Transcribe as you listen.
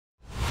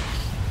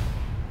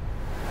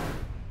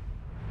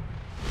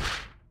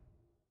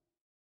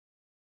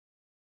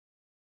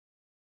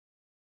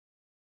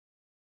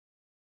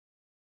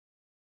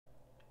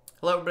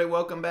Hello everybody,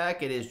 welcome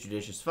back. It is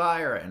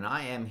JudiciousFire, and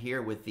I am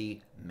here with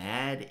the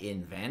Mad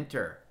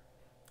Inventor.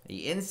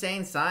 The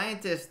insane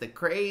scientist, the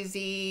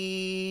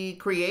crazy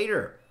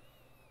creator.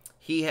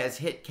 He has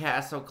hit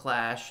Castle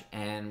Clash,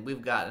 and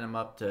we've gotten him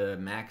up to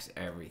max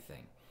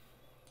everything.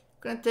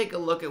 I'm going to take a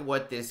look at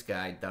what this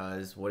guy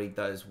does, what he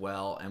does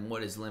well, and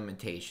what his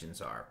limitations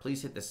are.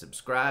 Please hit the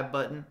subscribe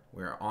button.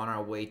 We're on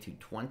our way to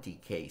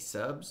 20k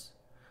subs.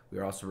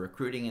 We're also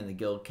recruiting in the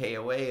Guild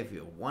KOA if you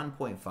have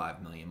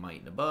 1.5 million might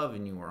and above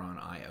and you are on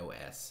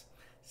iOS.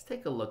 Let's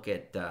take a look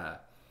at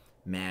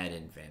Mad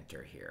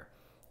Inventor here.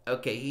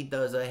 Okay, he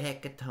does a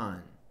heck of a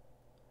ton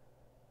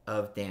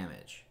of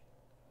damage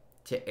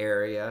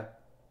to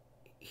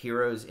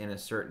heroes in a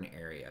certain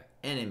area,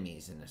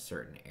 enemies in a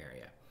certain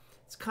area.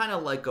 It's kind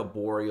of like a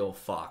Boreal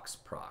Fox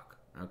proc,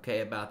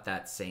 okay, about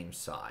that same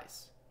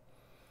size.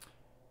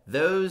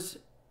 Those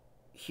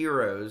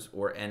heroes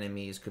or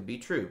enemies could be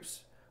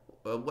troops.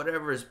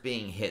 Whatever is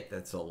being hit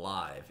that's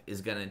alive is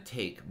going to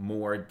take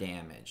more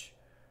damage.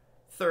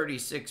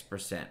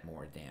 36%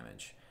 more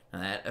damage.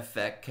 Now that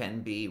effect can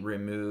be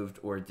removed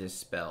or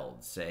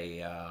dispelled.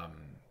 Say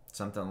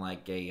something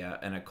like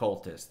an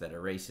occultist that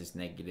erases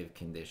negative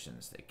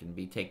conditions. That can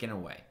be taken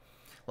away.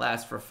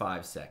 Lasts for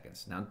 5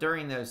 seconds. Now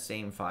during those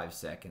same 5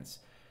 seconds,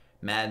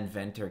 Mad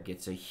Inventor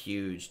gets a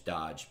huge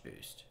dodge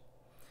boost.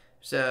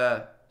 It's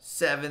a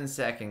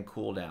 7-second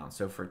cooldown.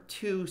 So for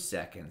 2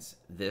 seconds,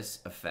 this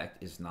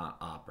effect is not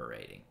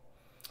operating.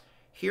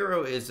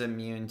 Hero is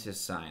immune to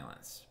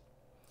silence.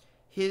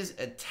 His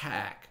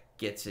attack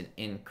gets an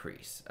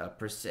increase, a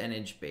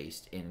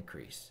percentage-based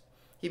increase.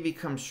 He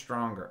becomes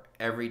stronger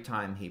every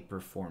time he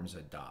performs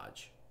a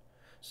dodge.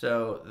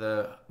 So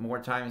the more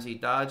times he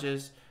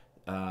dodges,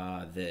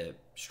 the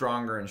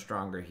stronger and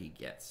stronger he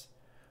gets.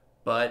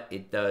 But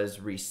it does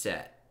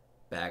reset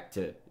back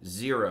to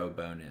 0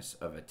 bonus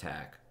of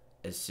attack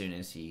as soon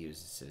as he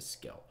uses his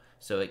skill.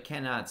 So it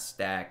cannot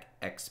stack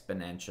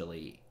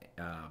exponentially,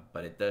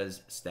 but it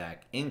does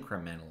stack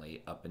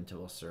incrementally up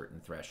until a certain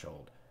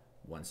threshold.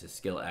 Once his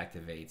skill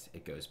activates,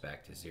 it goes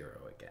back to 0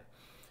 again.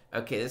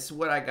 Okay, this is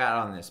what I got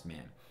on this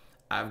man.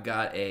 I've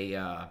got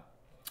a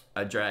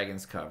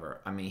dragon's cover.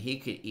 I mean, he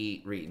could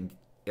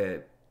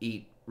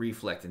eat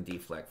reflect and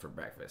deflect for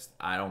breakfast.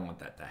 I don't want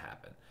that to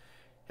happen.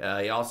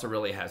 He also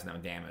really has no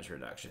damage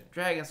reduction.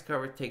 Dragon's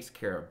cover takes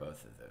care of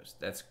both of those.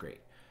 That's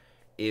great.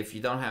 If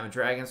you don't have a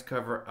Dragon's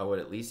cover, I would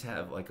at least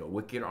have like a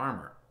Wicked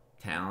Armor,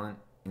 Talent,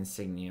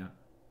 Insignia,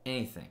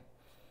 anything.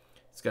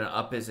 It's going to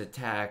up his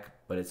attack,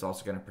 but it's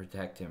also going to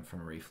protect him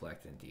from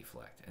reflect and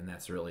deflect, and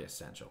that's really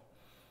essential.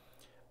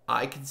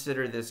 I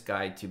consider this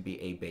guy to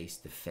be a base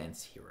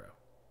defense hero.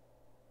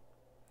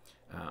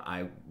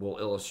 I will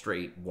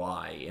illustrate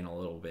why in a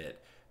little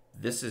bit.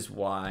 This is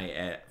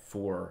why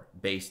for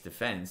base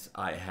defense,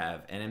 I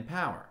have an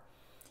Empower.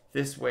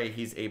 This way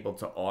he's able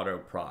to auto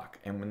proc,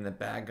 and when the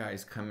bad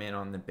guys come in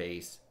on the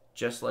base,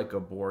 just like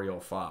a Boreal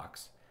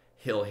Fox,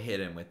 he'll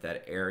hit him with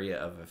that area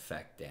of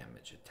effect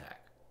damage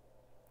attack.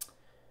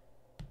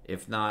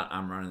 If not,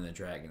 I'm running the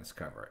Dragon's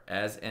cover.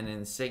 As an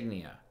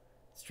Insignia,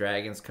 it's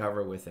Dragon's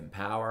cover with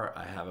Empower.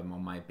 I have him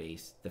on my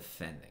base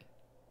defending.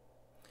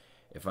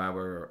 If I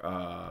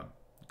were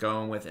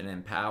going with an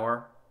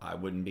Empower, I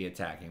wouldn't be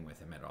attacking with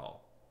him at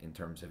all in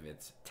terms of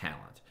its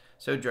talent.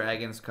 So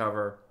Dragon's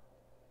cover.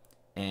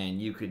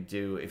 And you could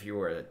do, if you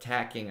were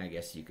attacking, I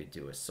guess you could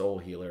do a Soul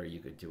Healer,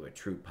 you could do a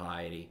True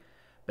Piety.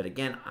 But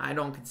again, I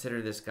don't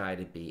consider this guy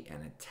to be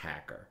an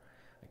attacker.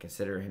 I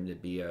consider him to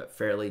be a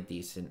fairly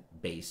decent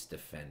base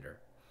defender.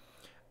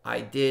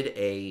 I did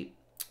a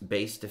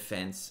base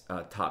defense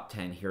top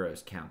 10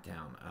 heroes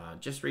countdown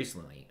just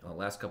recently,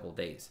 last couple of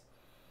days.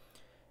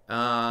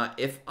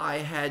 If I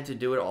had to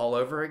do it all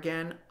over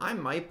again, I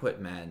might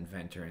put Mad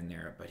Inventor in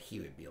there, but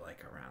he would be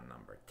like around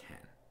number 10.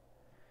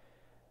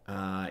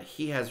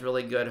 He has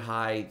really good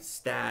high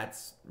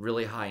stats,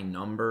 really high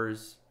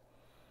numbers,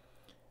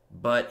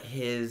 but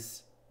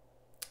his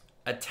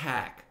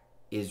attack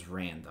is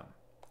random.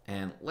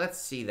 And let's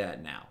see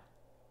that now.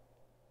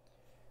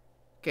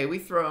 Okay, we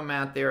throw him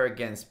out there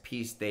against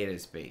Peace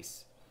Data's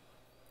base.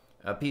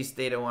 Peace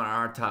Data, one of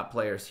our top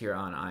players here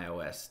on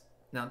iOS.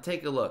 Now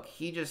take a look.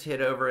 He just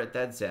hit over at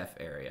that Zeph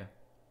area.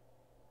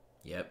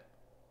 Yep.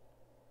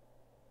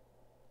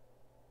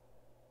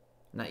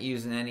 Not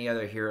using any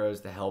other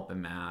heroes to help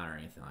him out or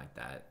anything like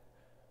that.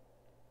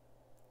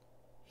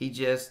 He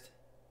just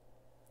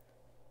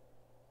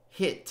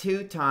hit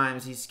 2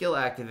 times. He skill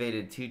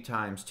activated 2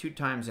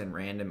 times in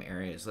random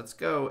areas. Let's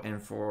go,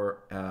 and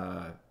for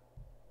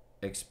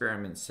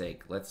experiment's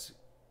sake, let's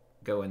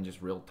go in just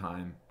real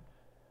time.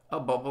 Oh,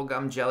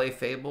 Bubblegum Jelly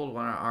Fabled,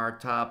 one of our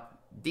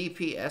top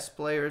DPS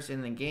players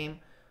in the game.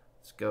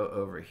 Let's go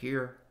over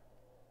here.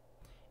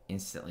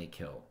 Instantly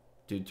killed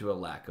due to a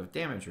lack of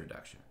damage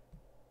reduction.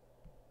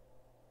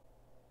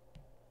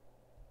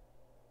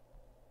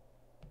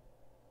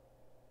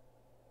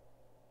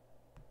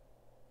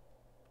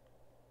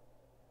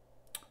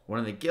 One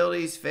of the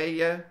guildies,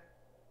 Fadia.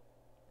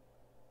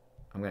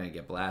 I'm going to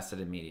get blasted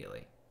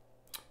immediately.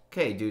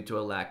 Okay, due to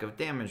a lack of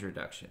damage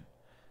reduction.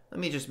 Let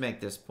me just make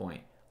this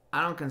point.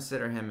 I don't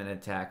consider him an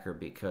attacker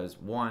because,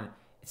 one,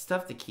 it's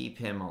tough to keep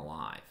him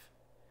alive.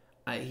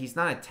 He's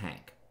not a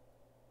tank.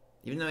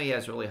 Even though he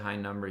has really high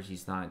numbers,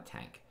 he's not a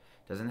tank.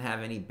 Doesn't have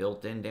any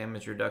built-in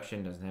damage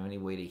reduction, doesn't have any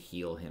way to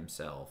heal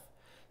himself.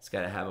 He's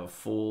got to have a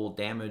full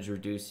damage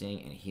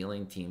reducing and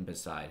healing team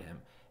beside him.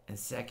 And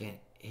second,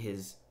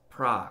 his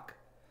proc,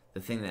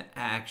 the thing that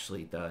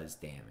actually does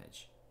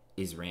damage,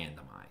 is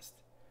randomized.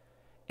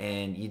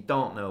 And you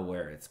don't know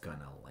where it's going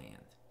to land.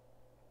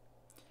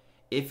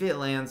 If it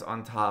lands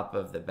on top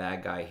of the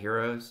bad guy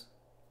heroes,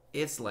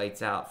 it's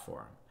lights out for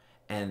them.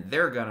 And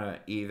they're going to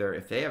either,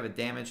 if they have a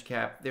damage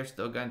cap, they're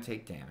still going to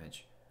take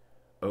damage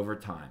over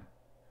time.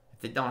 If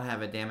they don't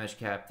have a damage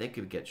cap, they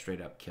could get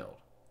straight up killed.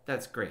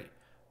 That's great.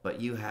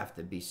 But you have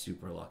to be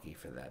super lucky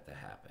for that to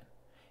happen.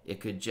 It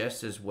could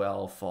just as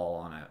well fall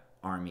on an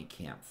army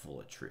camp full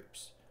of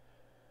troops.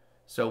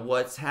 So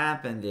what's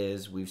happened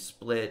is we've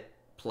split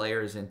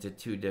players into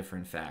two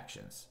different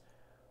factions.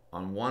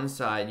 On one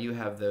side, you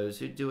have those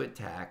who do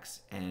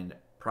attacks and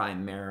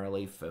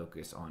primarily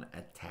focus on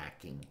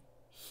attacking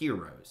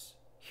heroes.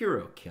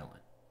 Hero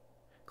killing.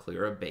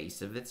 Clear a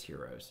base of its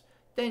heroes.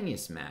 Then you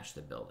smash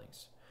the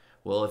buildings.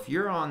 Well, if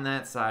you're on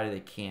that side of the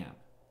camp,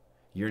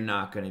 you're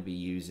not going to be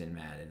using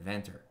Mad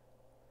Inventor.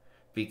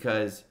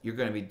 Because you're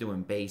going to be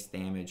doing base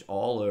damage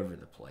all over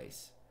the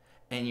place.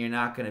 And you're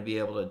not going to be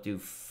able to do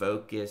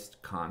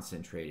focused,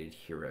 concentrated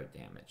hero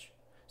damage.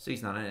 So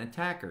he's not an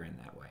attacker in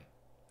that way.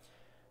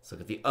 Let's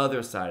look at the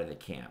other side of the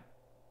camp.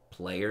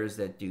 Players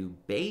that do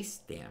base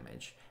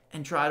damage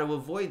and try to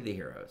avoid the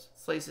heroes.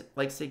 It's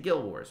like say,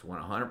 Guild Wars.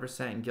 Won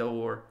 100% in Guild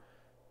War.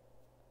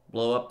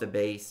 Blow up the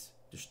base.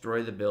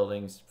 Destroy the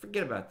buildings.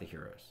 Forget about the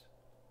heroes.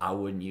 I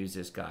wouldn't use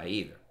this guy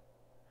either.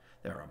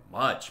 There are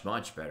much,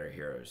 much better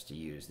heroes to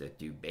use that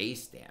do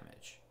base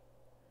damage.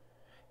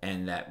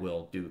 And that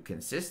will do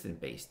consistent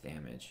base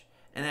damage.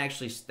 And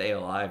actually stay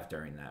alive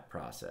during that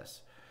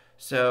process.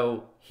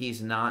 So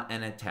he's not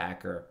an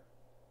attacker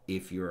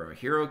if you're a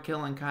hero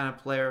killing kind of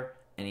player.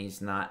 And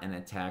he's not an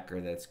attacker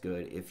that's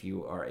good if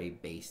you are a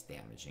base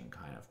damaging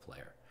kind of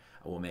player.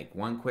 I will make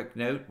one quick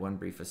note, one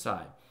brief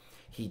aside.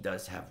 He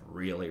does have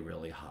really,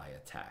 really high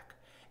attack.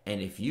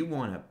 And if you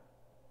want to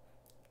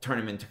turn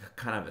him into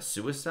kind of a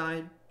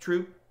suicide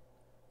troop,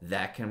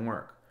 that can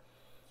work.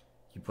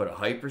 You put a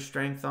hyper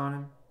strength on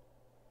him.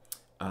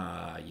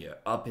 You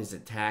up his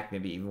attack,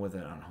 maybe even with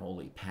an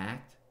unholy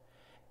pact.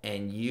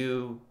 And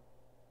you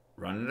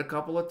run it a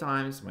couple of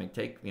times. Might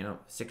take,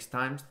 6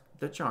 times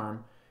the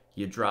charm.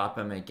 You drop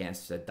him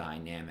against a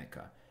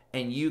Dynamica.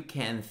 And you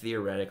can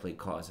theoretically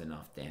cause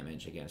enough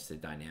damage against the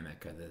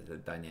Dynamica that the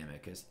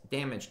Dynamica's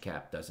damage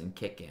cap doesn't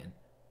kick in.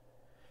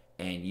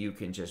 And you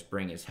can just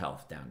bring his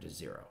health down to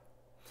 0.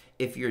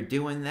 If you're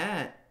doing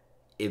that,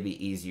 it'd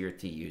be easier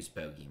to use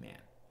Bogeyman,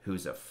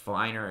 who's a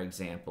finer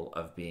example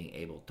of being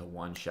able to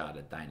one-shot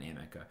a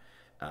Dynamica.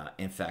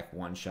 In fact,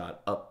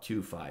 one-shot up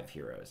to 5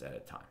 heroes at a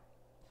time.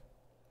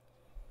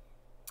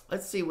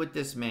 Let's see what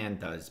this man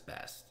does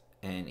best.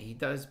 And he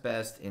does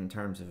best in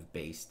terms of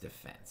base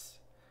defense.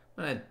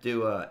 I'm going to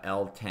do a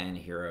L10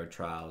 hero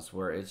trials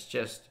where it's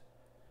just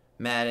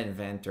Mad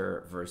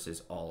Inventor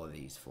versus all of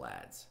these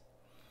Vlads.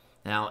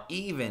 Now,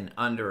 even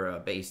under a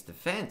base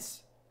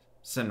defense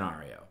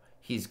scenario,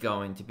 he's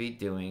going to be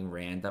doing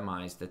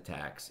randomized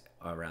attacks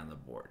around the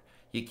board.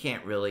 You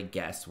can't really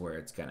guess where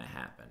it's going to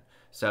happen.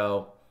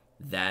 So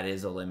that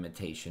is a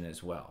limitation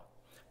as well.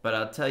 But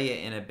I'll tell you,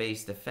 in a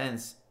base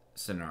defense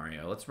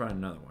scenario, let's run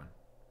another one.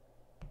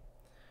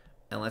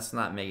 And let's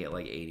not make it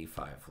like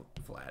 85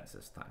 Vlads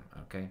this time,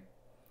 okay?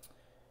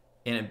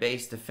 In a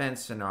base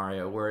defense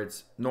scenario where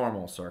it's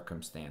normal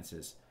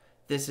circumstances,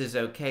 this is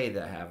okay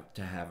to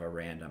have a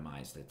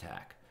randomized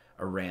attack,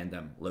 a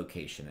random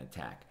location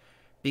attack.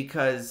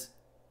 Because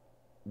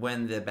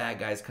when the bad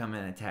guys come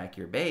in and attack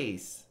your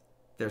base,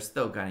 they're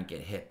still going to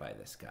get hit by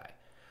this guy.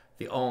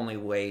 The only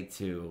way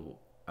to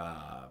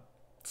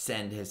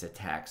send his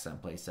attack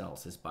someplace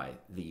else is by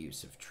the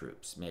use of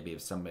troops. Maybe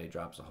if somebody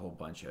drops a whole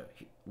bunch of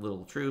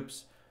little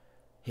troops,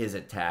 his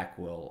attack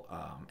will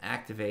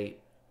activate,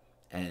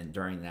 and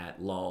during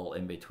that lull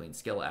in between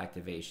skill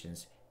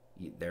activations,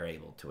 they're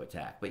able to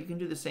attack. But you can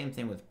do the same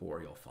thing with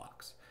Boreal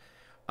Fox.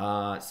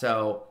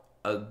 So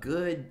a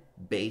good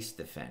base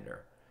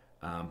defender,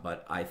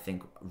 but I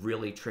think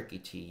really tricky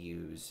to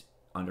use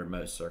under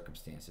most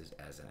circumstances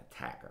as an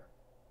attacker.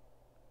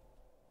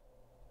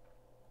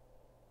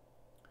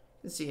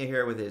 You can see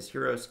here with his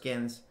hero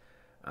skins,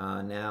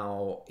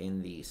 now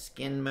in the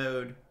skin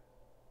mode,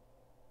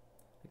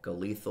 like a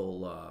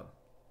lethal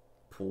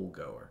pool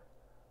goer.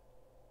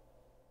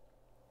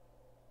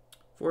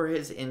 For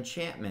his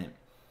enchantment,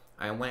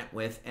 I went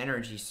with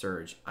Energy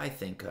Surge. I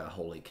think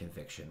Holy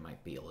Conviction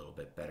might be a little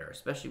bit better,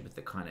 especially with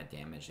the kind of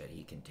damage that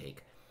he can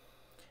take.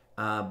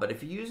 But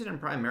if you're using him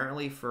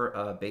primarily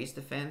for base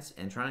defense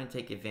and trying to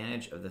take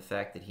advantage of the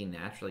fact that he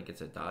naturally gets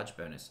a dodge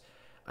bonus,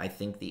 I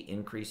think the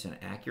increase in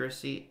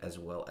accuracy as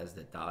well as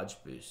the dodge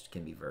boost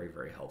can be very,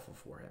 very helpful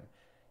for him.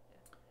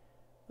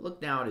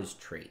 Look now at his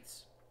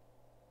traits.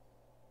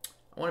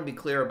 I want to be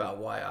clear about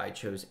why I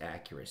chose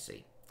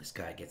accuracy. this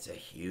guy gets a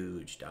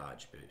huge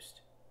dodge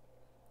boost.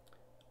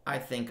 I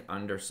think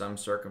under some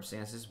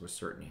circumstances with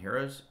certain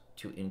heroes,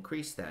 to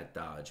increase that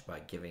dodge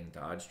by giving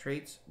dodge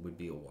traits would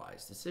be a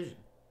wise decision.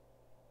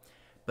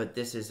 But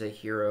this is a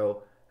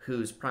hero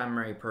whose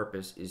primary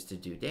purpose is to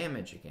do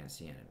damage against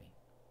the enemy.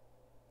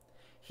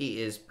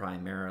 He is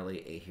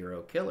primarily a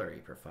hero killer.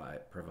 He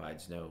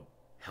provides no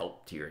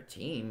help to your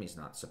team. He's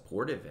not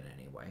supportive in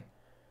any way.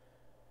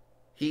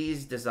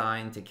 He's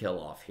designed to kill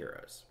off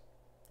heroes.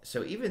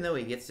 So even though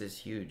he gets this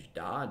huge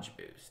dodge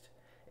boost,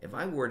 if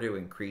I were to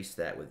increase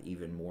that with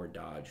even more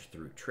dodge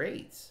through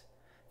traits,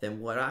 then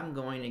what I'm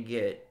going to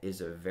get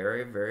is a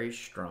very, very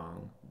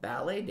strong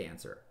ballet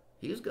dancer.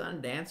 He's going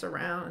to dance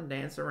around and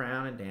dance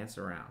around and dance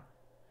around.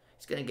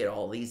 He's going to get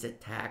all these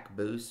attack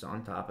boosts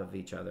on top of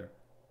each other,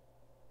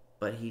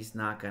 but he's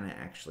not going to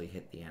actually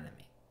hit the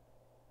enemy.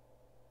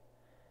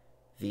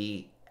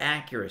 The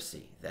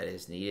accuracy that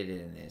is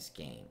needed in this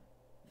game,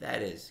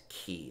 that is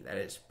key. That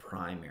is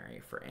primary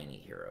for any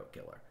hero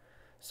killer.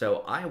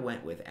 So I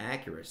went with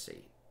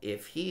accuracy.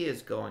 If he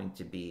is going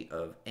to be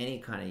of any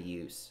kind of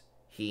use,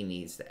 he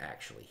needs to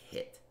actually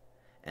hit.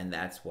 And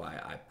that's why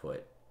I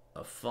put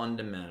a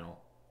fundamental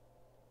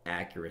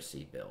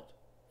accuracy build.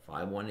 If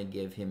I want to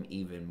give him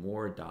even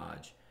more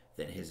dodge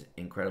than his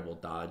incredible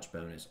dodge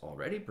bonus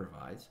already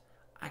provides,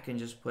 I can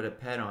just put a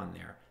pet on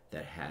there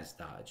that has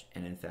dodge,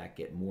 and in fact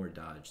get more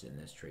dodge than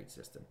this trait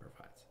system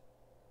provides.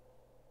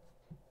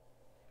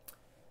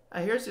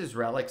 Here's his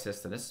relic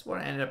system. This is what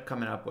I ended up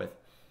coming up with.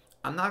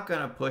 I'm not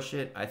going to push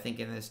it. I think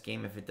in this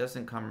game, if it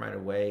doesn't come right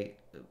away,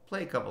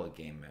 play a couple of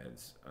game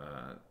modes.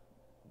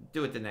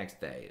 Do it the next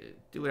day.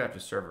 Do it after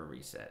server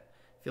reset.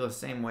 Feel the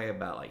same way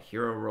about like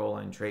hero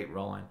rolling, trait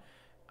rolling.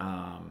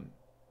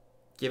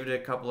 Give it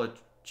a couple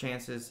of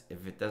chances.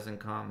 If it doesn't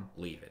come,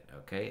 leave it,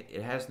 okay?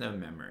 It has no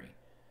memory.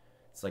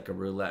 It's like a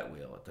roulette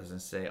wheel. It doesn't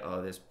say,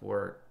 oh, this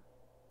poor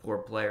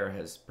player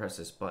has pressed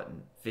this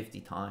button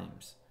 50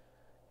 times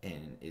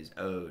and is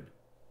owed,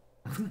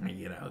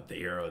 you know, the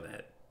hero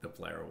that the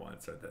player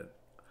wants, or the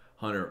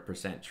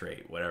 100%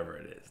 trait, whatever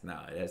it is. No,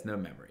 it has no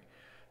memory.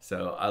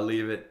 So I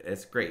leave it.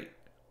 It's great.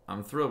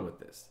 I'm thrilled with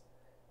this.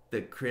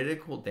 The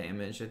critical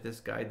damage that this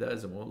guy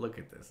does, and we'll look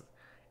at this,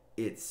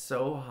 it's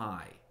so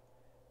high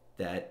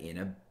that in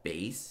a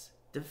base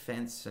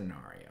defense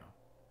scenario,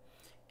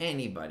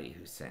 anybody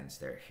who sends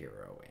their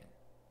hero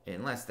in,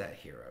 unless that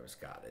hero's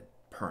got a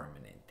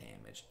permanent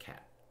damage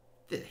cap,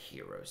 the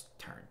hero's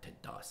turn to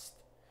dust.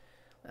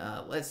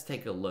 Let's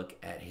take a look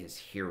at his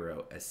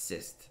hero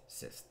assist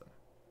system.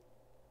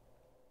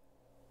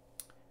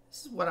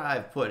 This is what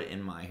I've put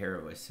in my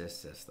hero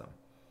assist system.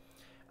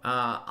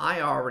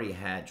 I already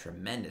had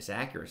tremendous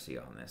accuracy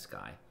on this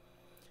guy.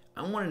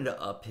 I wanted to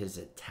up his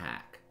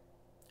attack.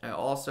 I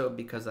also,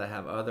 because I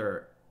have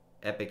other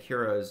epic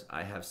heroes,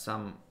 I have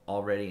some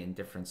already in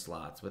different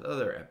slots with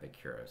other epic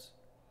heroes.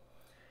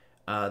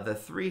 The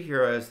three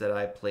heroes that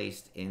I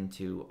placed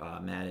into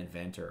Mad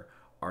Inventor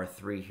are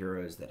three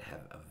heroes that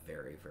have a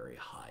very, very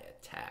high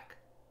attack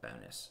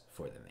bonus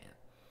for the man.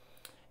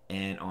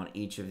 And on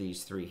each of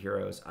these three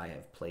heroes, I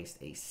have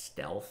placed a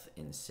stealth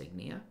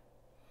insignia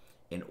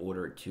in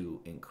order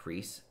to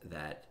increase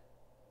that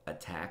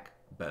attack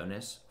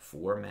bonus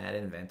for Mad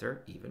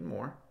Inventor even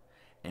more.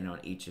 And on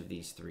each of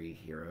these three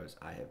heroes,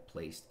 I have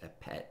placed a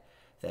pet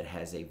that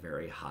has a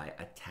very high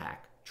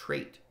attack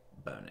trait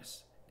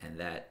bonus. And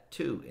that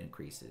too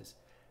increases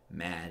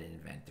Mad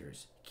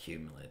Inventor's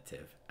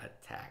cumulative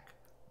attack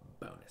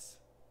bonus.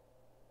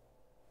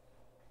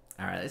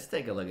 All right, let's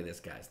take a look at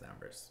this guy's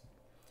numbers.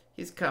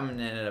 He's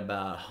coming in at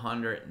about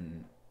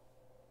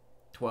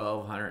 112,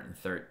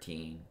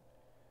 113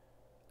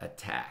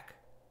 attack.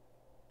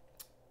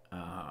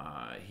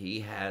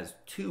 He has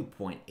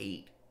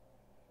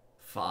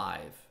 2.85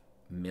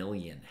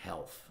 million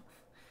health.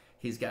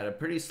 He's got a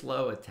pretty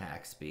slow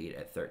attack speed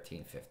at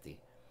 1350.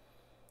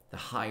 The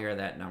higher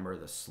that number,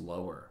 the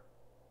slower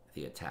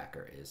the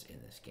attacker is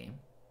in this game.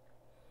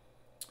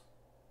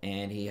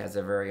 And he has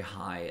a very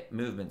high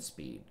movement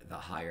speed. The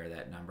higher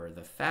that number,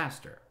 the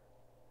faster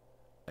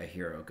a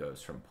hero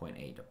goes from point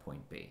A to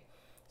point B.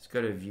 Let's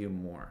go to view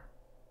more.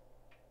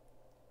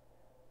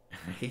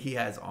 He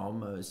has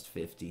almost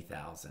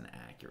 50,000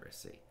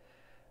 accuracy.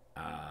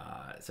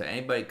 So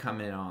anybody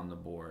coming in on the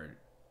board,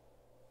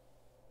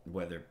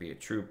 whether it be a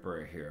troop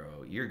or a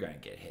hero, you're going to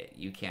get hit.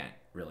 You can't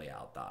really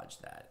out-dodge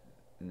that.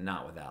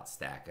 Not without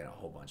stacking a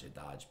whole bunch of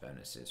dodge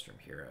bonuses from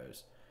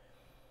heroes.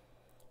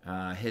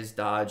 His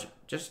dodge,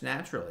 just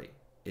naturally,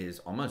 is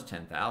almost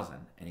 10,000,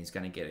 and he's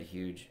going to get a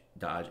huge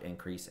dodge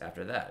increase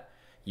after that.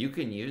 You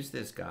can use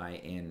this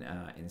guy in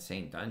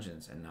insane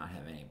dungeons and not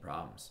have any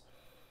problems.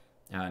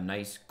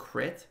 Nice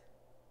crit,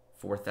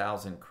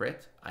 4,000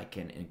 crit. I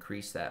can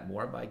increase that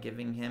more by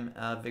giving him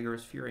a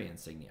Vigorous Fury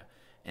insignia,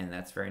 and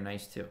that's very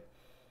nice too.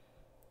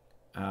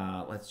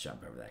 Let's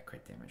jump over that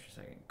crit damage for a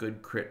second.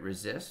 Good crit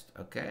resist.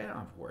 Okay, I don't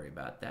have to worry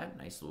about that.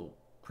 Nice little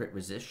crit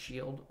resist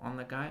shield on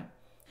the guy.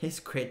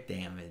 His crit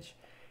damage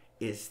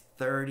is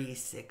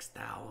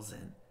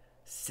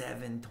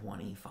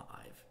 36,725.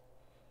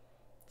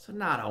 So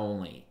not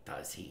only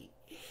does he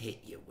hit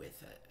you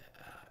with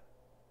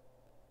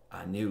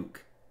a nuke.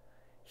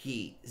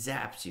 He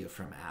zaps you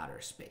from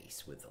outer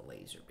space with a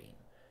laser beam.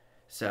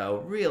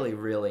 So really,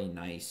 really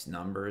nice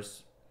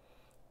numbers.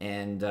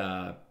 And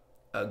a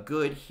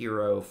good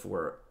hero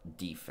for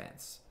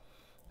defense.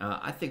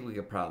 I think we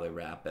could probably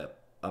wrap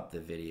up the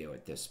video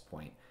at this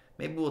point.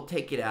 Maybe we'll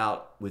take it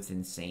out with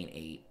Insane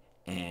 8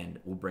 and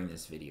we'll bring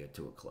this video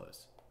to a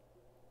close.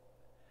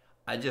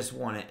 I just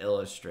want to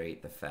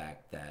illustrate the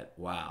fact that,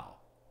 wow,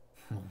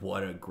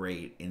 what a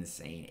great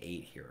Insane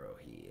 8 hero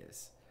he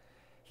is.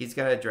 He's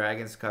got a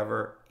Dragon's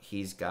Cover.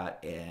 He's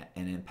got an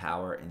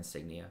Empower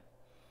insignia.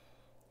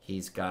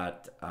 He's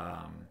got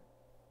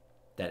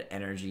that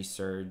Energy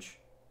Surge.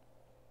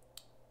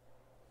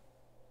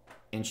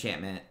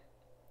 Enchantment.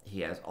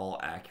 He has all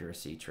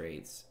accuracy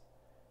traits.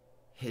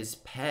 His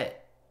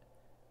pet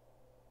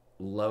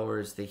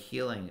lowers the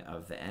healing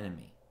of the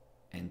enemy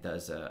and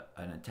does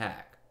an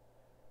attack.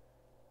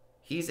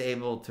 He's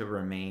able to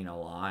remain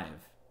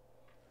alive.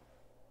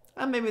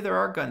 Maybe there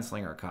are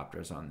gunslinger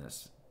copters on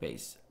this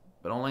base,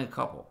 but only a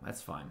couple.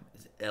 That's fine.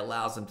 It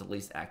allows him to at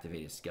least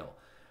activate his skill.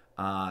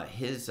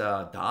 His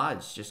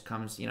dodge just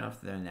comes, through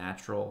the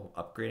natural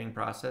upgrading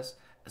process,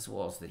 as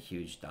well as the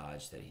huge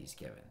dodge that he's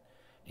given.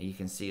 And you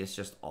can see it's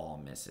just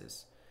all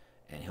misses.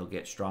 And he'll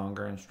get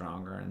stronger and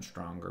stronger and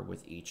stronger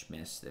with each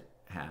miss that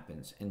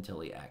happens until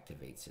he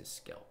activates his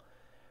skill.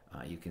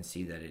 You can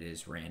see that it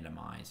is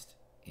randomized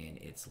in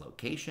its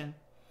location.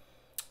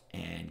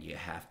 And you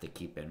have to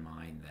keep in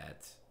mind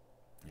that,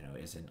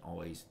 it isn't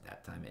always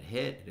that time it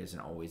hit. It isn't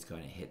always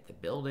going to hit the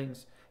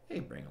buildings. They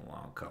bring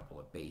along a couple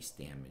of base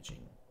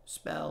damaging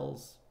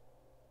spells.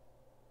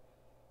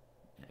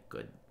 Yeah,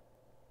 good.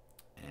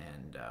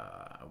 And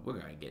we're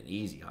going to get an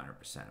easy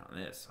 100% on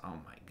this. Oh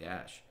my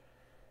gosh.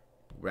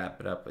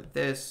 Wrap it up with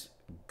this.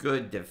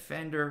 Good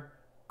defender.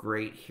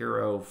 Great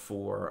hero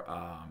for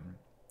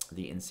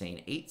the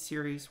Insane 8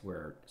 series,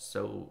 where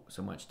so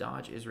much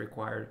dodge is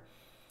required.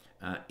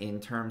 In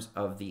terms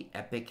of the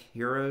epic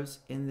heroes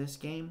in this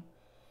game,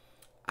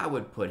 I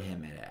would put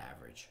him at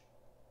average.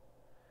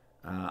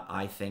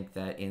 I think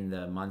that in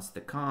the months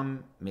to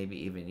come, maybe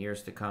even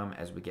years to come,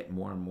 as we get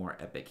more and more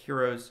epic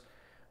heroes,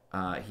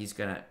 he's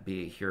going to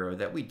be a hero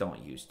that we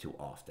don't use too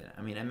often.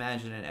 I mean,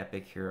 imagine an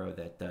epic hero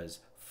that does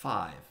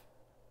 5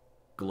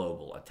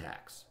 global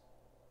attacks.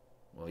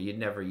 Well, you'd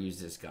never use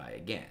this guy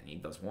again. He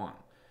does 1.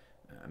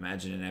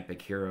 Imagine an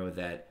epic hero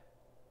that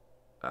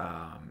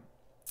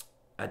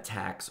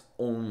attacks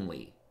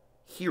only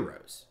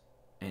heroes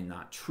and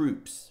not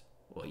troops.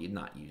 Well, you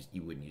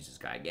wouldn't use this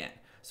guy again.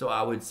 So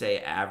I would say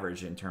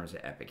average in terms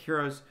of epic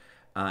heroes.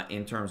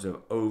 In terms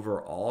of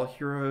overall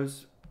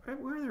heroes,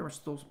 where there are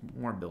still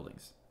more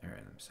buildings there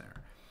in the center.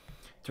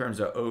 In terms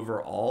of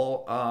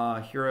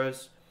overall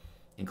heroes,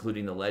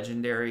 including the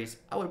legendaries,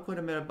 I would put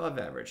him at above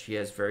average. He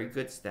has very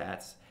good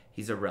stats.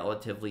 He's a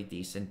relatively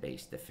decent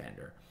base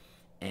defender.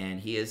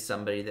 And he is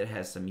somebody that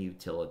has some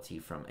utility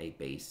from a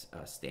base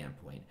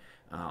standpoint.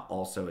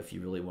 Also, if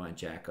you really want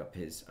to jack up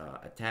his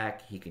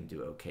attack, he can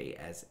do okay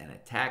as an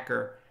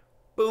attacker.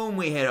 Boom,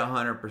 we hit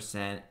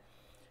 100%.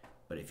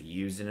 But if you're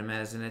using him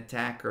as an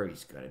attacker,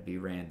 he's going to be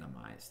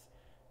randomized.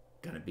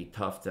 Going to be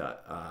tough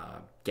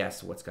to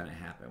guess what's going to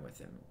happen with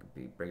him.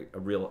 It'll be a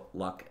real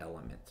luck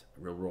element,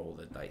 a real roll of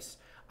the dice.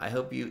 I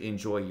hope you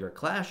enjoy your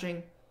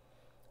clashing.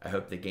 I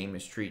hope the game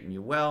is treating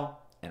you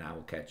well, and I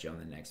will catch you on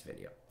the next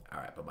video. All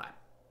right, bye-bye.